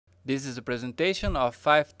This is a presentation of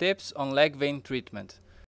 5 tips on leg vein treatment.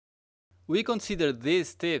 We consider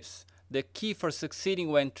these tips the key for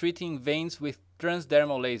succeeding when treating veins with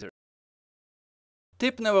transdermal laser.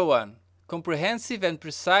 Tip number 1. Comprehensive and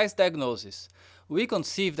precise diagnosis. We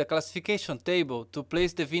conceived a classification table to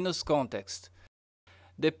place the venous context.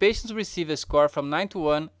 The patients receive a score from 9 to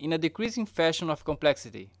 1 in a decreasing fashion of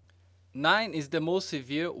complexity. 9 is the most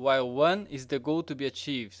severe, while 1 is the goal to be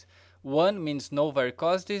achieved. 1 means no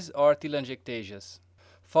varicosities or telangiectasias.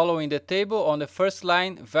 Following the table, on the first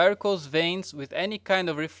line, varicose veins with any kind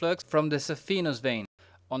of reflux from the saphenous vein.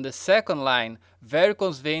 On the second line,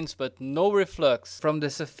 varicose veins but no reflux from the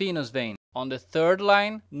saphenous vein. On the third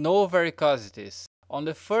line, no varicosities. On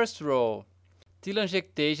the first row,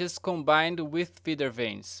 telangiectasias combined with feeder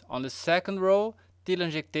veins. On the second row,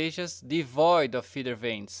 telangiectasias devoid of feeder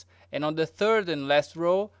veins. And on the third and last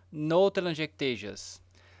row, no telangiectasias.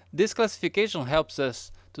 This classification helps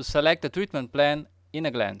us to select a treatment plan in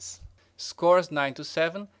a glance. Scores 9 to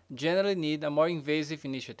 7 generally need a more invasive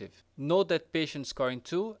initiative. Note that patients scoring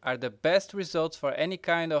 2 are the best results for any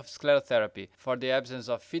kind of sclerotherapy for the absence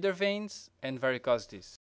of feeder veins and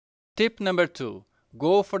varicosities. Tip number 2.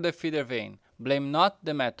 Go for the feeder vein. Blame not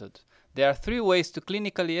the method. There are 3 ways to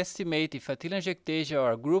clinically estimate if a telangiectasia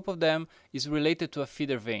or a group of them is related to a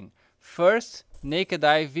feeder vein. First, naked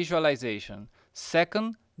eye visualization.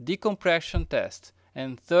 Second, decompression test.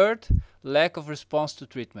 And third, lack of response to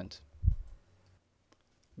treatment.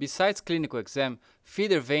 Besides clinical exam,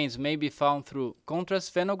 feeder veins may be found through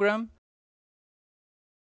contrast venogram,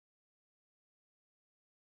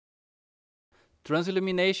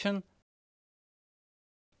 transillumination,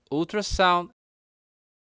 ultrasound,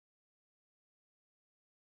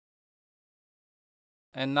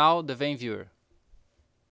 and now the VeinViewer.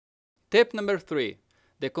 Tip number 3.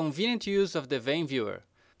 The convenient use of the VeinViewer.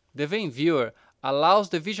 The VeinViewer allows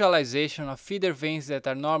the visualization of feeder veins that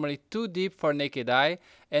are normally too deep for naked eye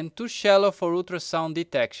and too shallow for ultrasound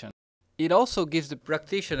detection. It also gives the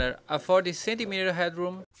practitioner a 40 cm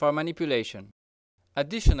headroom for manipulation.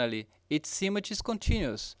 Additionally, its image is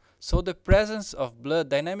continuous, so the presence of blood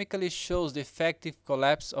dynamically shows the effective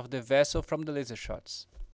collapse of the vessel from the laser shots.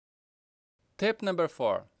 Tip number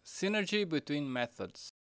 4. Synergy between methods.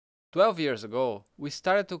 12 years ago, we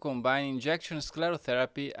started to combine injection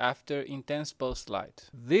sclerotherapy after intense pulse light.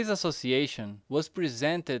 This association was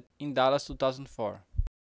presented in Dallas 2004.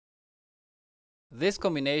 This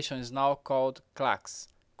combination is now called CLACS,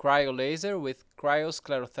 cryo laser with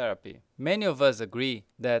cryosclerotherapy. Many of us agree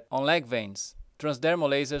that on leg veins,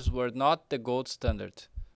 transdermal lasers were not the gold standard.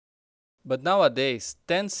 But nowadays,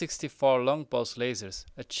 1064 long pulse lasers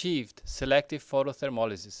achieved selective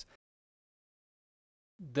photothermolysis.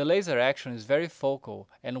 The laser action is very focal,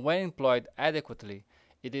 and when employed adequately,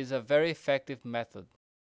 it is a very effective method.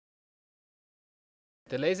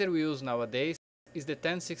 The laser we use nowadays is the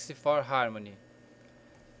 1064 Harmony.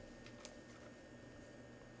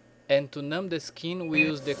 And to numb the skin, we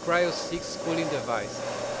use the Cryo 6 cooling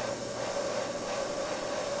device.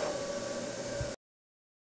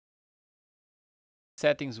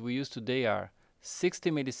 Settings we use today are 60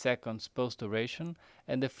 milliseconds pulse duration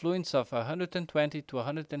and effluents of 120 to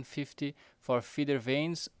 150 for feeder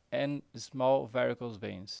veins and small varicose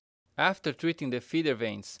veins. After treating the feeder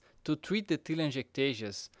veins, to treat the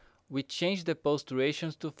telangiectasias, we change the pulse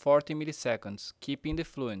durations to 40 milliseconds, keeping the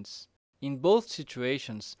effluents. In both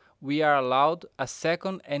situations, we are allowed a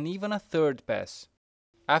second and even a third pass.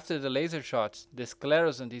 After the laser shots, the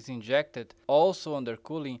sclerosant is injected also under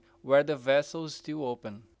cooling where the vessel is still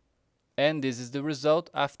open. And this is the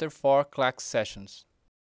result after 4 CLACS sessions.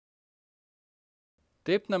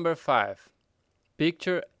 Tip number 5.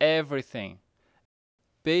 Picture everything.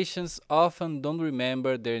 Patients often don't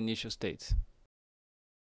remember their initial states.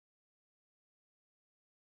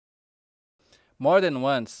 More than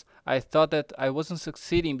once, I thought that I wasn't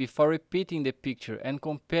succeeding before repeating the picture and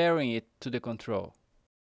comparing it to the control.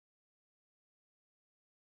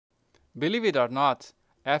 Believe it or not,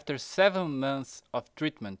 after 7 months of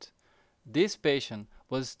treatment, this patient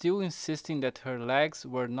was still insisting that her legs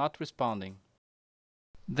were not responding.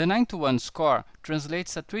 The 9 to 1 score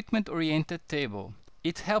translates a treatment-oriented table.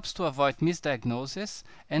 It helps to avoid misdiagnosis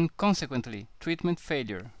and, consequently, treatment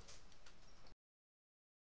failure.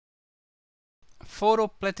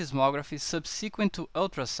 Photo-pletismography subsequent to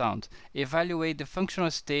ultrasound evaluate the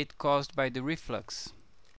functional state caused by the reflux.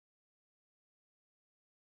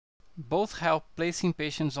 Both help placing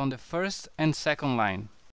patients on the first and second line.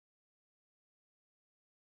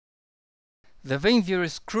 The VeinViewer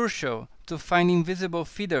is crucial to find invisible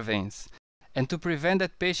feeder veins and to prevent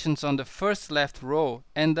that patients on the first left row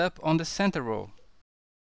end up on the center row.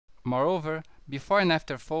 Moreover, before and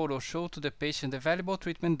after photos show to the patient the valuable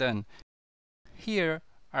treatment done. Here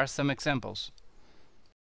are some examples.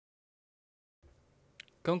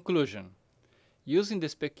 Conclusion. Using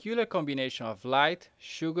this peculiar combination of light,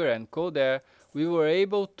 sugar, and cold air, we were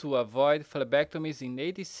able to avoid phlebectomies in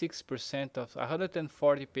 86% of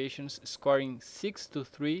 140 patients, scoring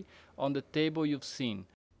 6-3 on the table you've seen.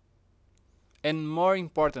 And more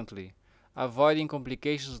importantly, avoiding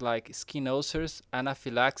complications like skin ulcers,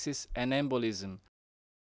 anaphylaxis, and embolism,